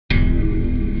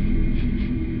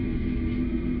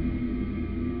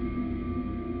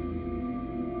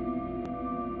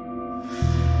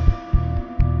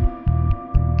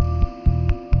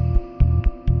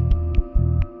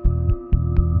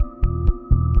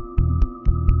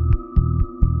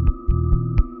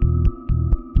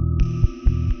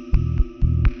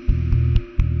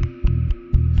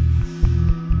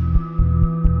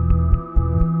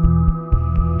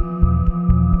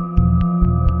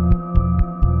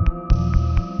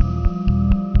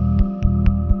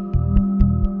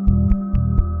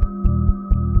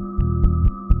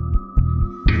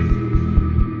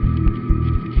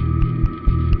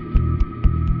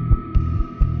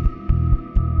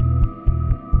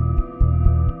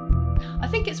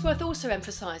think it's worth also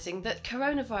emphasising that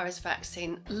coronavirus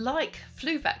vaccine, like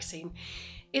flu vaccine,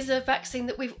 is a vaccine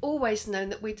that we've always known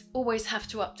that we'd always have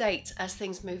to update as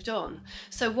things moved on.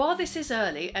 So while this is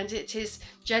early and it is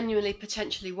genuinely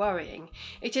potentially worrying,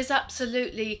 it is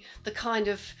absolutely the kind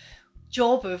of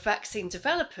job of vaccine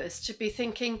developers to be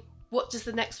thinking, what does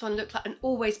the next one look like, and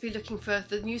always be looking for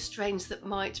the new strains that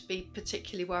might be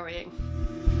particularly worrying.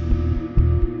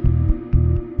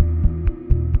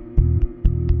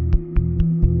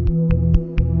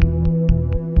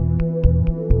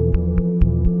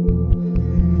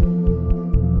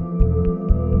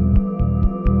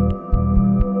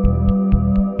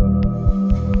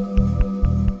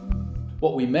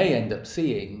 What we may end up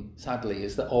seeing, sadly,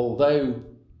 is that although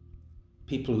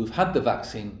people who've had the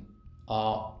vaccine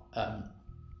are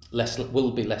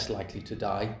will be less likely to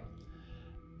die,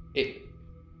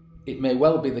 it may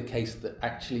well be the case that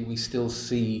actually we still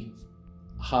see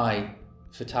high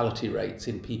fatality rates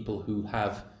in people who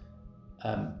have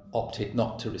opted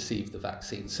not to receive the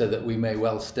vaccine, so that we may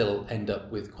well still end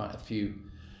up with quite a few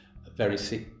very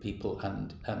sick people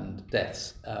and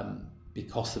deaths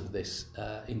because of this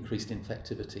increased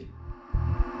infectivity.